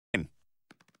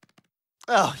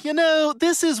Oh,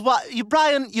 this is why...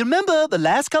 Brian, you remember the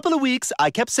last couple of weeks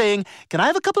I kept saying, can I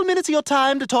have a couple minutes of your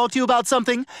time to talk to you about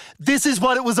something? This is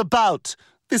what it was about.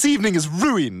 This evening is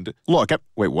ruined. Look,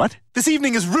 wait, what? This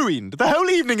evening is ruined. The whole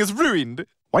evening is ruined.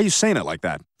 Why are you saying it like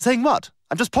that? Saying what?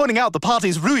 I'm just pointing out the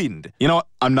party's ruined. You know what?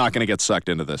 I'm not going to get sucked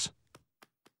into this.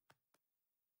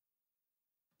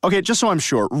 Okay, just so I'm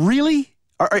sure, really?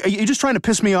 Are you just trying to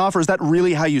piss me off, or is that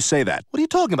really how you say that? What are you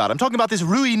talking about? I'm talking about this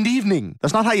ruined evening.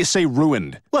 That's not how you say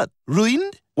ruined. What,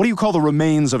 ruined? What do you call the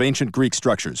remains of ancient Greek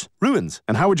structures? Ruins.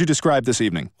 And how would you describe this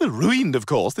evening? Well, ruined, of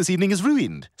course. This evening is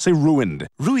ruined. Say ruined.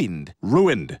 Ruined.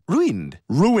 Ruined. Ruined.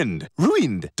 Ruined.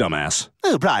 Ruined. Dumbass.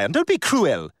 Oh, Brian, don't be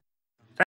cruel.